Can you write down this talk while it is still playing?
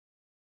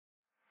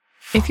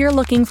If you're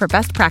looking for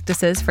best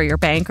practices for your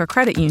bank or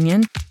credit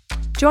union,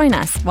 join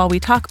us while we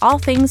talk all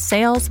things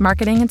sales,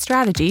 marketing, and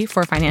strategy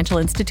for financial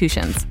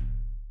institutions.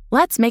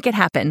 Let's make it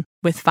happen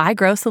with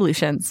FiGrow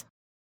Solutions.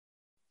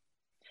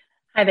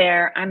 Hi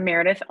there, I'm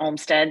Meredith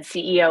Olmstead,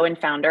 CEO and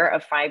founder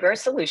of FiGrow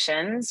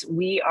Solutions.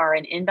 We are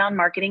an inbound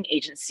marketing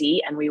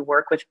agency and we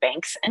work with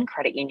banks and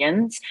credit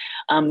unions,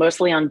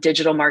 mostly on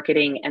digital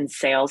marketing and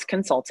sales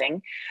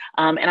consulting.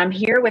 And I'm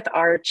here with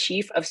our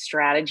Chief of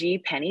Strategy,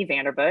 Penny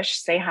Vanderbush.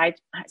 Say hi,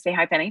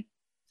 Penny.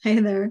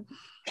 Hey there.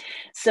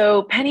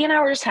 So Penny and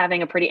I were just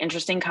having a pretty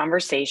interesting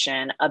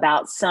conversation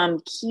about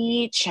some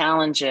key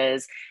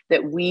challenges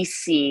that we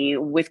see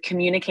with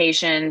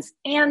communications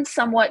and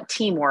somewhat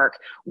teamwork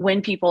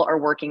when people are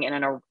working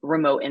in a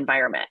remote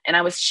environment. And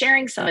I was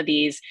sharing some of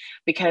these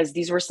because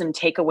these were some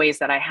takeaways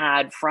that I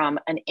had from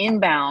an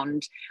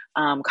inbound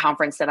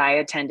conference that I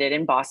attended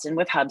in Boston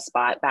with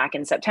HubSpot back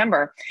in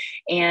September.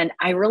 And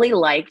I really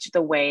liked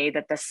the way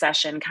that the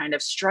session kind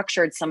of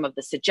structured some of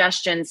the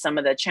suggestions, some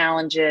of the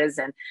challenges.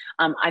 And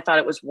I thought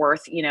it was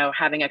worth,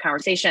 having a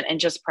conversation and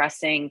just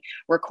pressing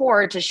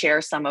record to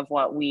share some of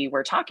what we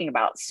were talking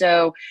about.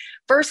 So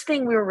first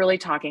thing we were really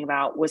talking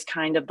about was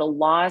kind of the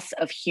loss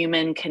of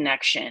human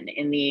connection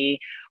in the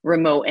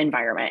remote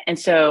environment. And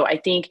so I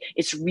think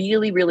it's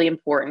really, really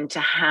important to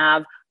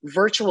have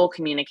virtual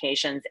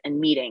communications and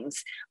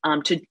meetings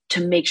to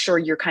make sure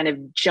you're kind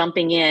of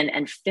jumping in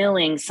and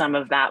filling some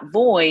of that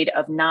void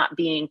of not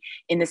being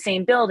in the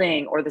same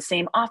building or the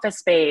same office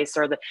space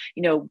or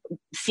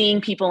seeing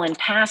people in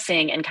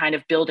passing and kind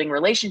of building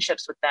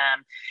relationships with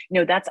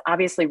them. That's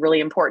obviously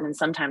really important. And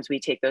sometimes we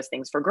take those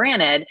things for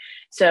granted.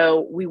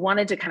 So we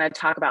wanted to kind of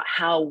talk about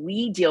how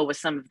we deal with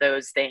some of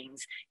those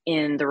things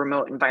in the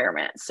remote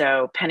environment.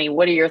 So Penny,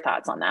 what are your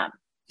thoughts on that?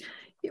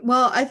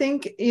 Well, I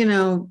think,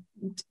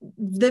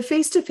 the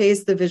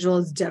face-to-face, the visual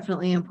is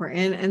definitely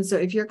important. And so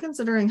if you're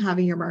considering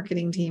having your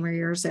marketing team or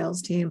your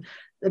sales team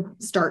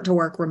start to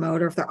work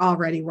remote, or if they're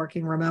already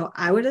working remote,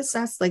 I would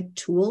assess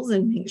tools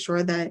and make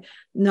sure that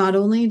not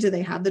only do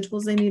they have the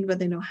tools they need, but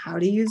they know how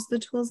to use the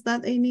tools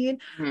that they need.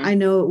 Mm-hmm. I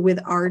know with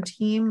our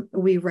team,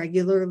 we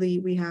happen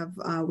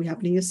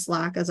to use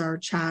Slack as our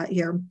chat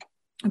here,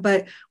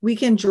 but we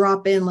can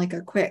drop in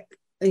a quick,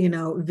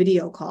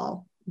 video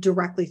call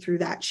directly through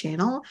that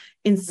channel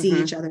and see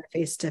each other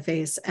face to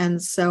face.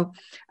 And so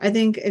I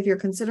think if you're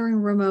considering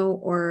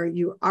remote or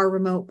you are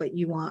remote, but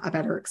you want a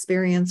better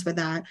experience with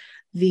that,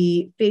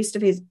 the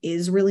face-to-face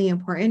is really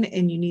important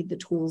and you need the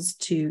tools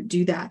to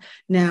do that.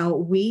 Now,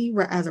 we,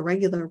 as a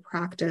regular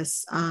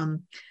practice,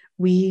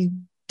 we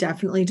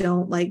definitely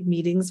don't like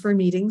meetings for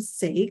meeting's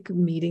sake.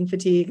 Meeting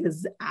fatigue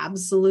is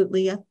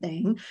absolutely a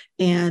thing.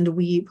 And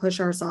we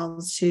push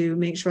ourselves to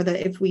make sure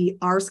that if we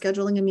are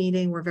scheduling a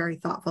meeting, we're very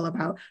thoughtful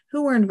about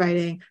who we're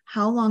inviting,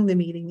 how long the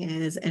meeting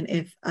is, and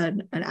if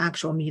an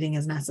actual meeting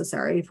is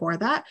necessary for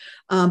that.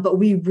 But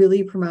we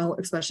really promote,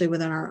 especially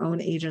within our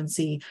own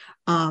agency,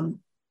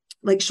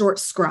 short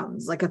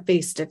scrums, like a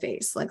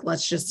face-to-face,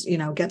 let's just,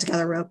 get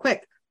together real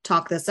quick,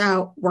 talk this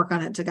out, work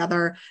on it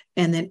together,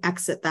 and then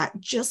exit that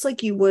just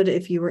like you would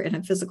if you were in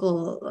a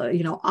physical,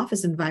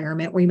 office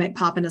environment where you might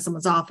pop into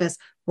someone's office,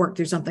 work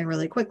through something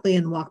really quickly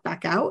and walk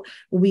back out.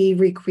 We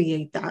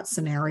recreate that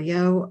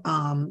scenario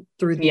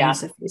through the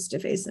use of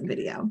face-to-face and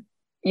video.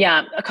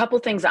 Yeah, a couple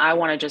of things I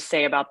want to just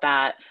say about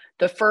that.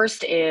 The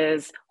first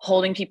is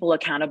holding people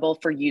accountable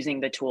for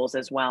using the tools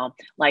as well.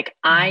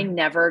 I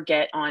never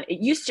get on, it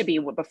used to be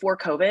before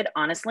COVID,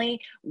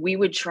 honestly, we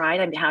would try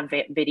to have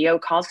video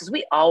calls because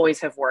we always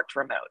have worked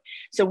remote.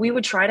 So we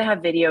would try to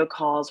have video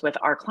calls with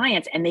our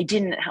clients and they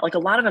didn't, a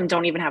lot of them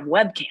don't even have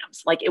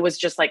webcams. It was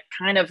just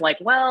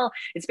well,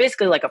 it's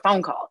basically like a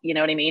phone call, you know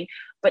what I mean?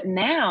 But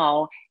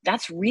now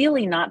that's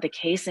really not the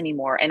case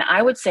anymore. And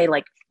I would say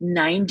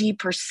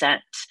 90%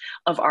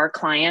 of our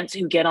clients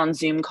who get on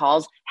Zoom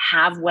calls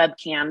have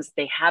webcams.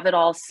 They have it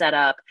all set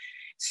up.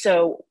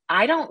 So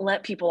I don't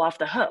let people off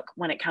the hook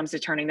when it comes to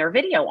turning their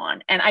video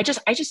on. And I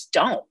just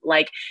don't.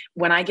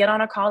 When I get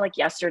on a call,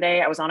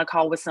 yesterday, I was on a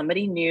call with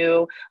somebody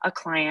new, a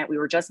client. We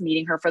were just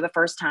meeting her for the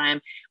first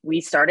time.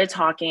 We started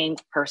talking.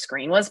 Her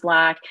screen was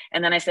black.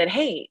 And then I said,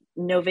 hey,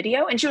 no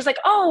video? And she was like,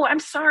 oh, I'm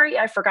sorry,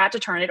 I forgot to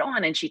turn it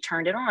on. And she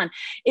turned it on.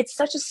 It's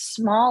such a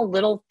small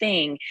little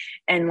thing.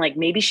 And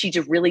maybe she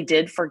just really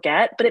did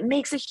forget, but it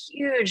makes a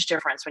huge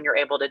difference when you're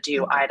able to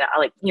do eye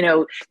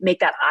to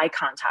make that eye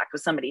contact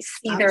with somebody,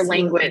 see Absolutely. Their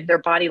language, their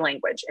body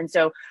language. And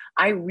so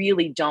I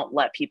really don't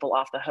let people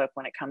off the hook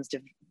when it comes to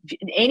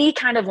any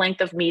kind of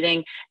length of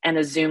meeting and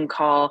a Zoom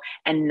call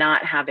and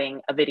not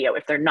having a video.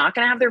 If they're not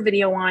going to have their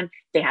video on,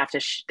 they have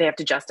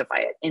to justify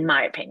it, in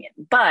my opinion.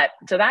 But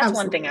so that's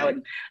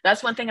Absolutely.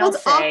 That's one thing I'll say.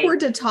 It's awkward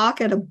to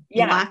talk at a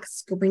black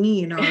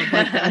screen or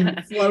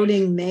a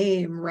floating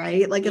name,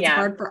 right? It's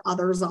hard for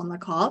others on the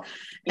call.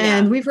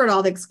 And we've heard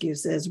all the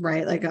excuses,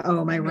 right?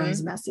 Oh, my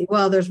room's messy.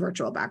 Well, there's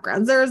virtual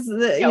backgrounds. There's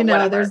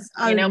there's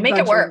make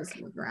it work.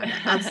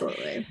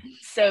 Absolutely.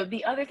 So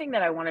the other thing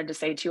that I wanted to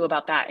say too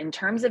about that in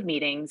terms of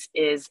meetings, meetings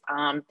is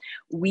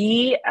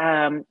we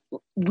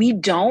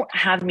don't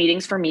have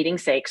meetings for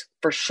meeting's sakes,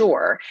 for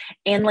sure.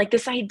 And like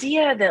this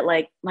idea that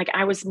like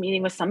I was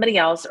meeting with somebody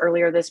else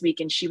earlier this week,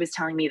 and she was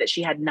telling me that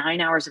she had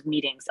 9 hours of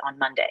meetings on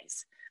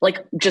Mondays.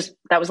 Like just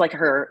that was like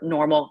her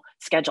normal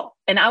schedule.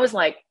 And I was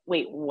like,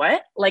 wait,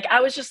 what? Like,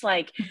 I was just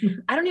like,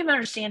 I don't even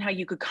understand how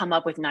you could come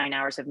up with 9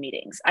 hours of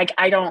meetings.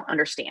 I don't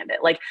understand it.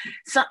 Like,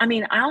 so, I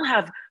mean, I'll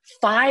have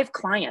 5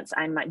 clients,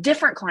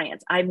 different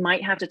clients I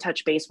might have to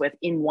touch base with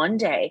in one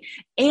day,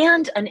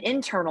 and an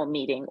internal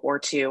meeting or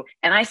two.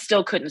 And I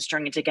still couldn't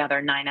string it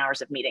together 9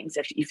 hours of meetings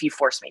if you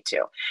force me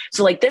to.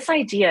 So like this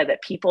idea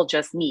that people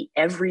just meet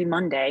every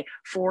Monday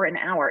for an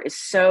hour is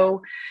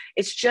so,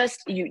 it's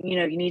just, you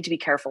need to be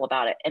careful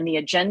about it. And the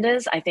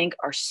agendas, I think,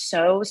 are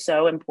so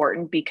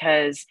important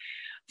because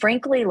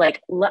frankly,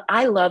 like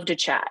I love to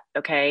chat.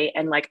 Okay.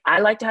 And like, I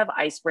like to have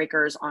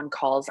icebreakers on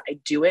calls. I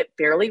do it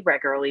fairly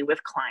regularly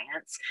with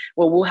clients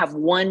where we'll have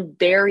one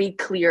very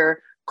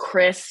clear,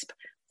 crisp,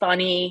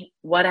 funny,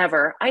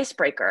 whatever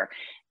icebreaker.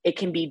 It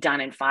can be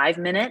done in 5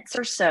 minutes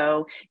or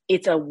so.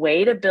 It's a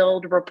way to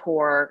build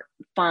rapport,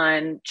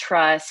 fun,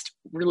 trust,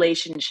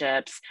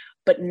 relationships,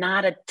 but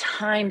not a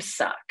time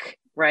suck.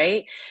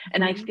 Right.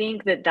 And I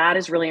think that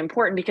is really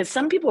important because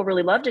some people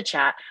really love to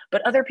chat,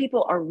 but other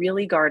people are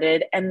really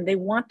guarded and they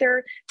want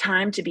their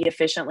time to be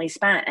efficiently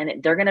spent.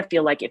 And they're going to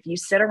feel like if you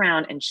sit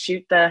around and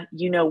shoot the,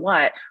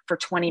 what, for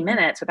 20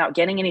 minutes without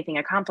getting anything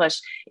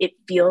accomplished, it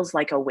feels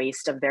like a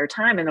waste of their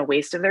time and a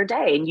waste of their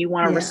day. And you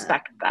want to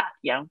respect that.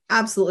 Yeah,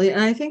 absolutely.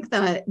 And I think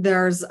that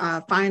there's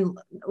a fine,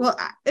 well,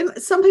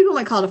 some people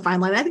might call it a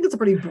fine line. I think it's a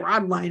pretty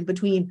broad line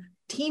between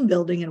team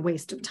building and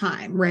waste of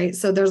time, right?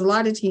 So there's a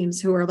lot of teams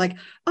who are like,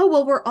 oh,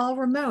 well, we're all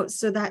remote.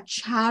 So that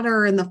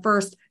chatter in the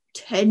first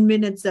 10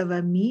 minutes of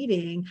a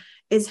meeting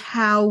is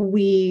how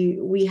we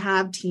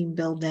have team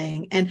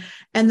building. And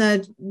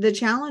the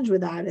challenge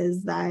with that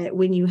is that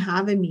when you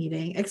have a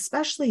meeting,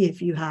 especially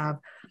if you have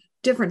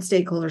different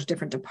stakeholders,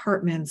 different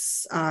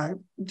departments,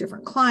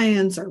 different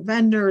clients or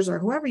vendors or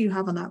whoever you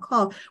have on that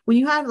call, when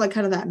you have like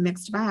kind of that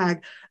mixed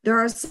bag, there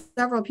are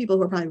several people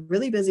who are probably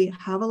really busy,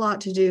 have a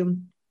lot to do,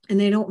 and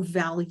they don't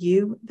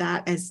value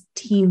that as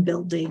team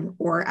building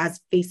or as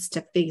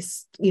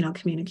face-to-face,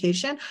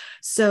 communication.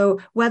 So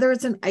whether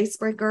it's an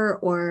icebreaker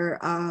or,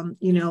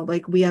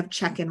 like we have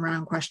check-in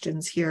round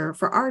questions here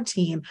for our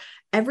team,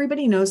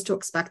 everybody knows to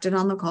expect it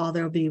on the call.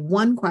 There'll be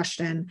one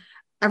question.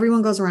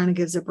 Everyone goes around and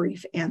gives a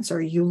brief answer.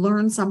 You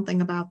learn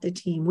something about the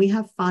team. We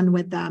have fun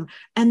with them.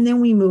 And then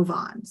we move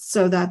on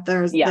so that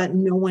that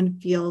no one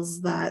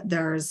feels that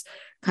there's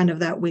kind of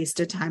that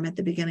wasted time at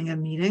the beginning of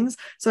meetings.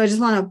 So I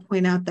just want to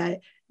point out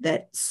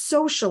that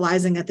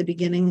socializing at the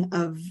beginning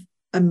of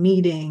a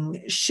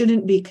meeting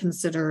shouldn't be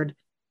considered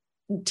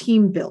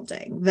team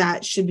building.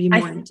 That should be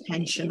more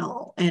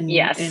intentional and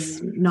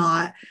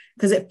not,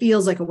 because it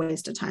feels like a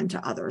waste of time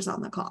to others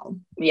on the call.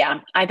 Yeah,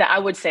 I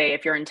would say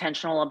if you're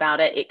intentional about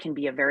it, it can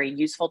be a very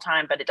useful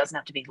time, but it doesn't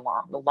have to be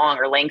long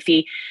or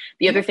lengthy.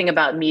 The other thing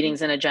about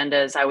meetings and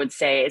agendas, I would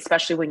say,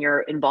 especially when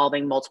you're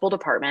involving multiple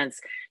departments,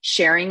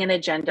 sharing an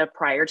agenda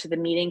prior to the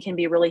meeting can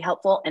be really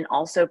helpful, and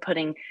also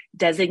putting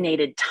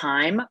designated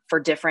time for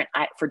different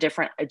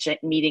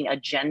meeting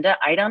agenda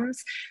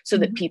items so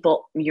that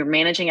you're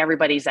managing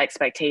everybody's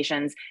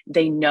expectations.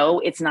 They know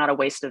it's not a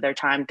waste of their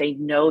time. They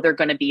know they're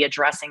going to be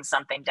addressing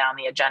something down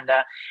the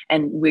agenda.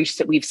 And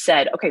we've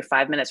said, okay,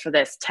 5 minutes for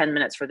this, 10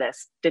 minutes for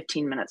this,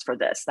 15 minutes for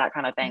this, that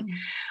kind of thing.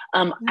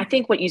 I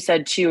think what you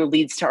said too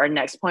leads to our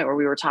next point where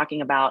we were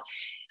talking about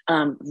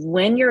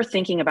when you're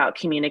thinking about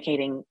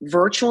communicating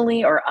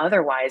virtually or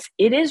otherwise,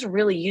 it is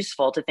really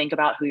useful to think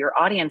about who your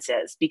audience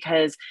is,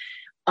 because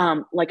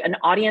like an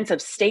audience of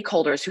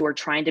stakeholders who are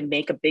trying to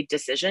make a big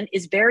decision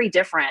is very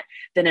different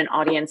than an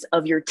audience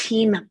of your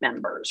team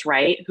members,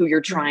 right? Who you're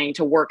trying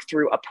to work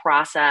through a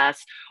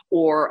process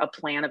or a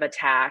plan of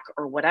attack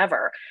or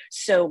whatever.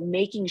 So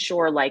making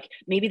sure like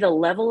maybe the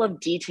level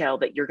of detail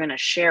that you're going to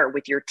share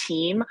with your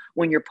team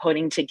when you're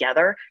putting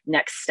together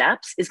next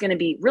steps is going to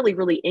be really,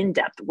 really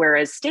in-depth.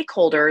 Whereas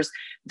stakeholders,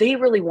 they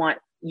really want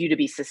you to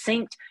be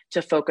succinct,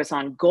 to focus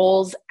on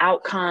goals,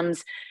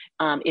 outcomes.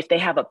 If they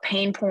have a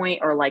pain point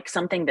or like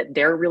something that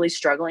they're really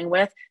struggling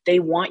with, they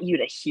want you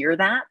to hear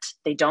that.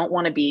 They don't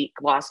want to be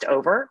glossed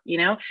over,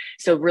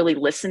 So really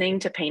listening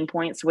to pain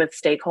points with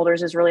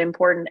stakeholders is really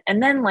important.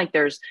 And then like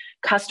there's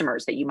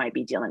customers that you might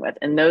be dealing with.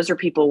 And those are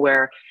people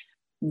where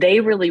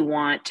they really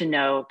want to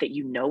know that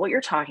you know what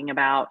you're talking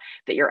about,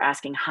 that you're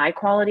asking high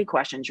quality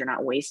questions, you're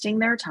not wasting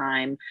their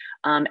time,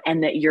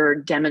 and that you're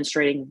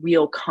demonstrating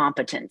real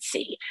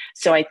competency.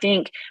 So I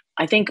think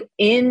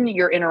in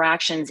your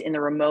interactions in the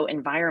remote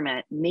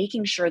environment,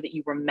 making sure that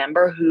you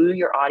remember who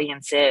your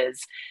audience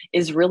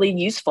is really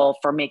useful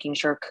for making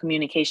sure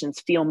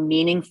communications feel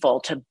meaningful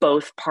to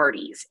both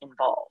parties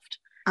involved.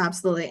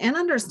 Absolutely. And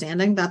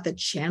understanding that the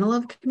channel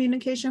of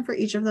communication for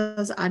each of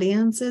those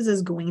audiences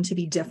is going to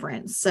be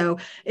different. So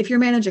if you're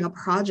managing a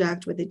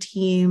project with a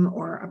team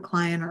or a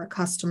client or a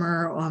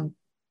customer,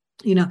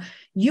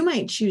 you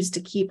might choose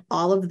to keep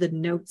all of the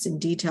notes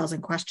and details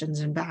and questions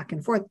and back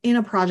and forth in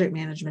a project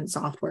management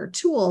software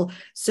tool,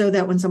 so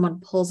that when someone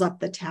pulls up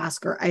the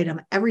task or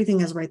item,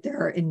 everything is right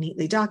there and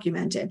neatly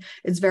documented.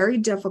 It's very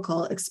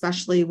difficult,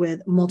 especially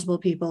with multiple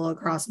people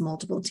across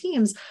multiple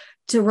teams,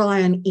 to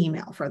rely on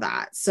email for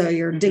that. So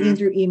you're digging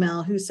through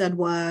email, who said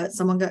what,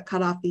 someone got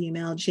cut off the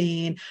email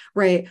chain,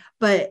 right?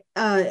 But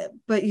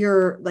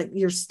your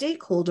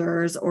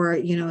stakeholders, or,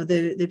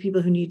 the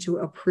people who need to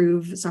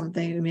approve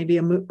something, maybe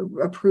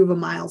approve a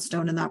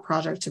milestone in that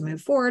project to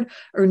move forward,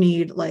 or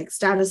need like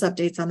status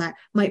updates on that,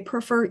 might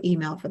prefer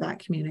email for that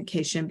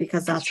communication,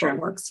 because that's what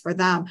works for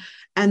them.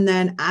 And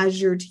then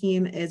as your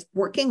team is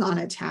working on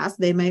a task,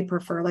 they might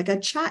prefer like a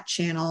chat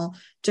channel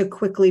to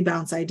quickly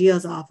bounce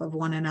ideas off of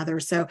one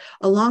another. So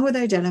along with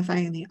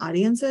identifying the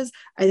audiences,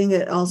 I think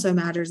it also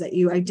matters that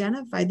you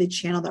identify the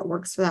channel that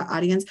works for that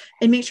audience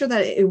and make sure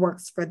that it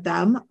works for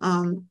them.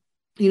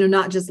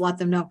 Not just let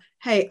them know,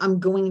 hey, I'm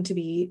going to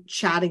be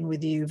chatting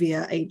with you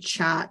via a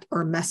chat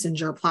or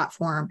messenger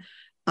platform.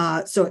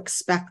 So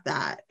expect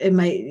that. It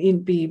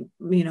might be,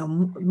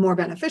 more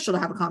beneficial to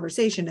have a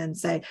conversation and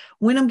say,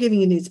 when I'm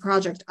giving you these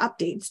project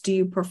updates, do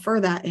you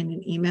prefer that in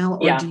an email,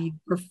 or do you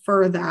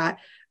prefer that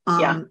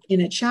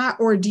in a chat,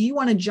 or do you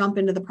want to jump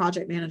into the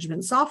project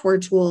management software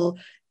tool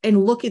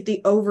and look at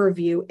the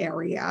overview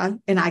area,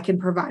 and I can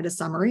provide a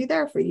summary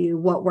there for you,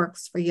 what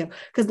works for you,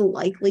 because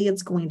likely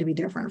it's going to be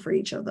different for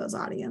each of those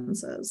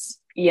audiences.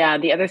 Yeah.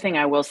 The other thing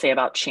I will say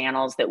about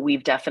channels that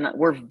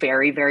we're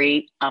very,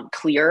 very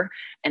clear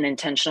and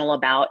intentional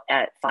about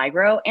at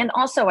Figro, and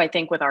also I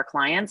think with our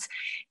clients,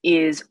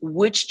 is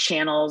which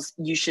channels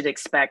you should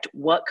expect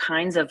what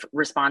kinds of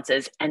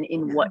responses and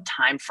in what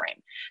time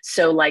frame.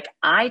 So like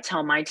I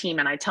tell my team,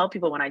 and I tell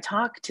people when I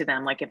talk to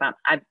them, like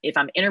if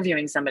I'm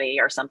interviewing somebody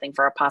or something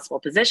for a possible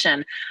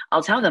position,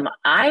 I'll tell them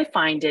I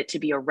find it to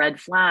be a red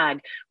flag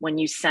when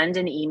you send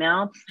an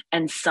email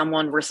and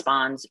someone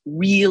responds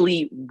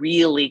really,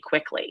 really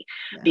quickly.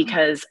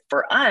 Because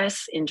for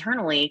us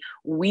internally,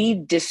 we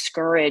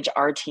discourage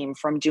our team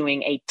from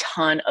doing a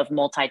ton of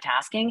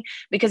multitasking,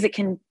 because it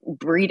can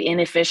breed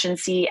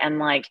inefficiency and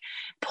like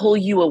pull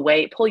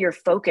your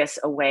focus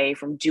away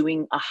from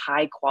doing a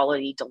high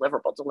quality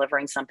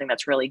delivering something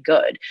that's really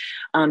good.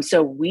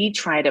 So we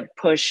try to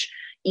push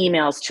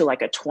emails to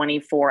like a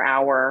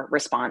 24-hour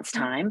response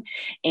time,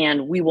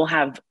 and we will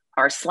have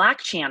our Slack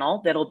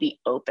channel that'll be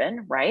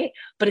open, right?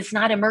 But it's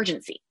not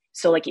emergency.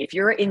 So like if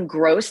you're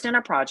engrossed in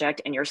a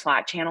project and your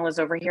Slack channel is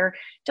over here,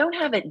 don't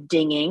have it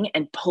dinging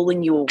and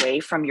pulling you away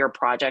from your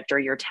project or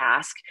your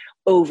task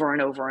over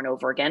and over and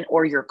over again,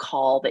 or your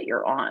call that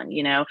you're on.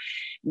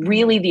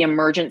 Really the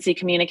emergency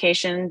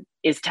communication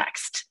is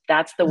text.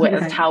 That's the way,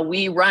 that's how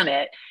we run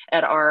it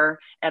at our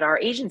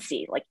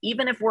agency. Like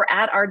even if we're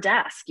at our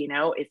desk,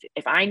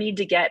 if I need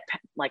to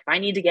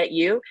get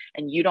you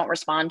and you don't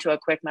respond to a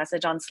quick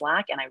message on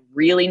Slack and I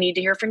really need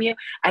to hear from you,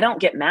 I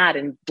don't get mad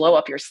and blow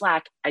up your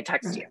Slack. I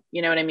text you.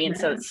 You know what I mean?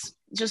 So it's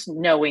just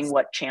knowing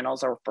what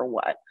channels are for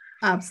what.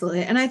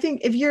 Absolutely. And I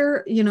think if you're,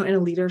 in a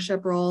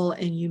leadership role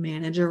and you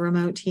manage a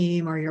remote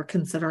team, or you're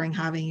considering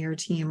having your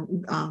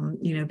team,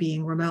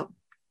 being remote,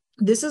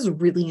 this is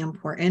really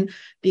important,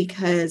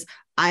 because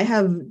I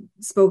have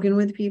spoken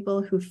with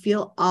people who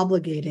feel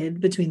obligated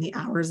between the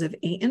hours of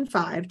 8 and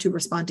 5 to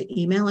respond to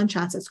email and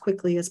chats as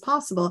quickly as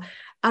possible,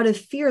 out of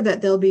fear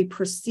that they'll be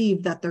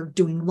perceived that they're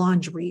doing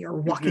laundry or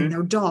walking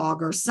their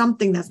dog or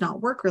something that's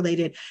not work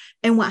related.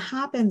 And what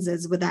happens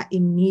is, with that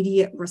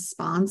immediate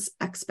response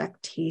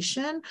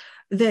expectation,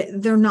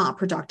 that they're not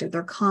productive.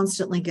 They're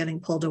constantly getting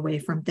pulled away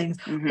from things,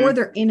 or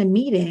they're in a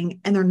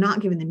meeting and they're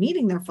not giving the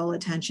meeting their full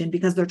attention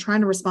because they're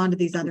trying to respond to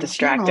these other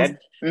channels,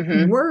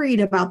 worried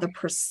about the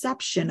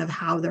perception of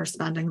how they're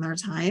spending their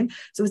time.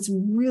 So it's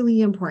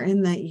really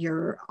important that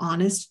you're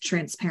honest,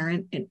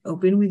 transparent, and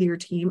open with your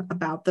team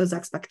about those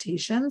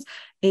expectations,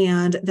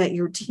 and that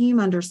your team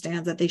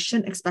understands that they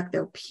shouldn't expect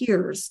their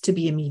peers to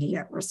be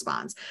immediate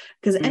response.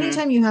 Because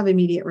anytime you have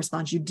immediate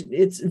response,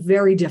 it's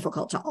very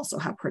difficult to also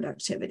have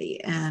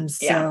productivity. And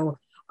so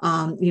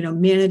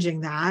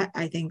managing that,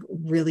 I think,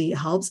 really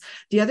helps.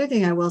 The other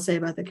thing I will say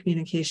about the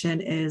communication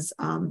is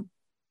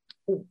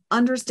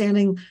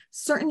understanding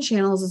certain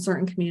channels and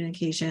certain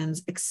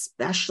communications,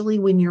 especially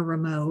when you're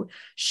remote,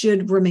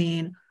 should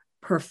remain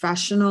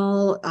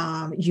professional.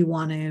 You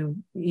want to,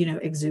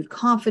 exude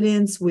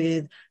confidence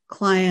with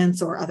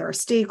clients or other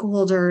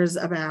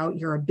stakeholders about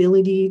your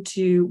ability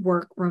to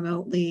work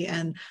remotely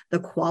and the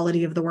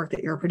quality of the work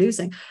that you're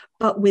producing.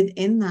 But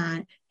within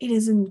that, it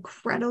is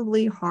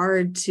incredibly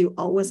hard to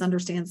always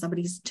understand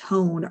somebody's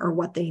tone or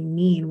what they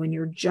mean when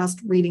you're just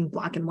reading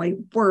black and white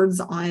words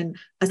on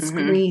a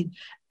screen.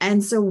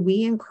 And so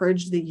we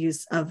encourage the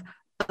use of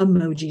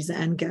emojis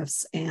and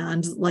GIFs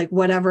and like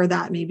whatever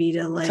that may be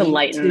to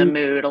lighten the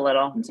mood a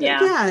little.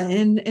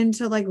 And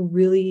to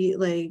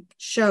really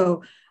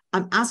show,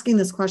 I'm asking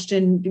this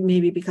question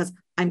maybe because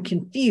I'm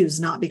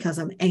confused, not because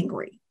I'm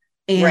angry.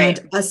 And Right.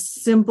 a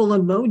simple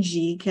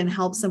emoji can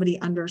help somebody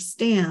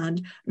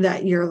understand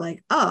that you're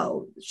like,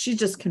 oh, she's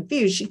just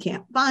confused. She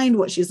can't find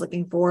what she's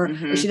looking for,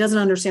 or she doesn't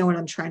understand what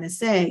I'm trying to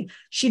say.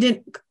 She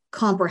didn't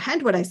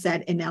comprehend what I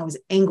said and now is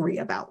angry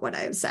about what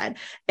I've said.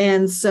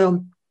 And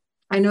so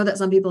I know that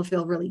some people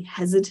feel really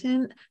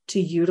hesitant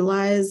to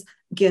utilize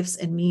GIFs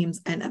and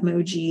memes and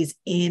emojis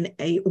in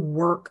a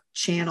work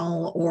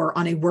channel or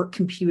on a work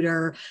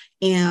computer.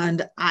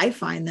 And I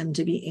find them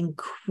to be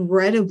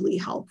incredibly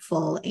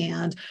helpful.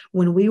 And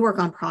when we work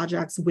on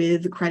projects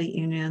with credit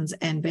unions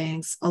and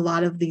banks, a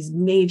lot of these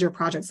major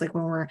projects, like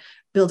when we're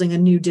building a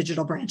new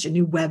digital branch, a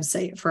new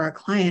website for a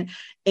client,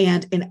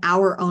 and in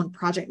our own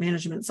project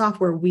management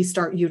software, we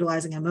start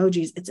utilizing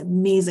emojis, it's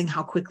amazing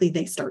how quickly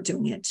they start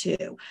doing it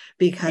too,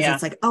 because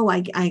it's like, oh,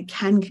 I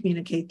can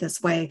communicate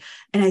this way.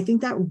 And I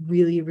think that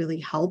really, really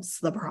helps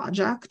the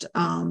project,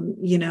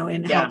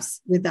 and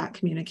helps with that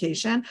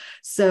communication.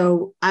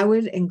 So I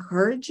would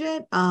encourage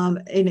it.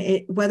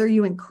 And whether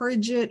you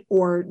encourage it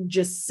or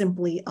just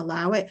simply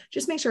allow it,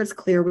 just make sure it's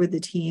clear with the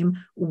team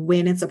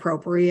when it's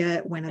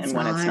appropriate, when it's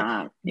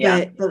not.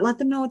 Yeah. But let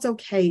them know it's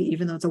okay,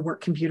 even though it's a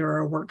work computer or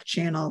a work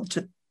channel,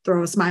 to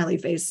throw a smiley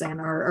face in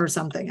or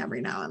something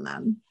every now and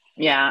then.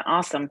 Yeah.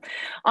 Awesome.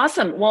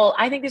 Well,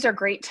 I think these are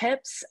great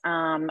tips.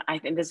 I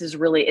think it's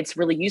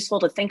really useful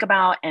to think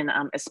about, and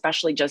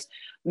especially just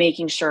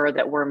making sure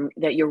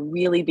that you're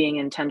really being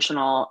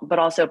intentional, but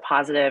also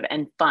positive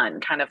and fun,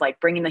 kind of like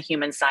bringing the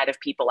human side of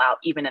people out,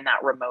 even in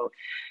that remote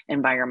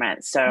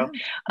environment. So,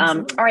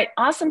 all right.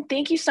 Awesome.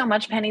 Thank you so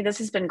much, Penny. This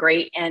has been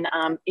great. And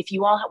if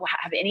you all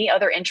have any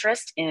other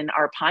interest in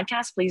our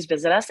podcast, please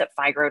visit us at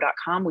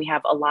figrow.com. We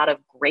have a lot of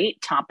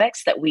great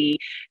topics that we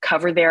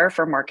cover there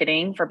for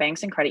marketing for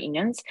banks and credit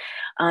unions.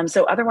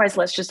 So otherwise,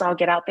 let's just all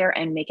get out there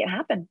and make it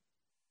happen.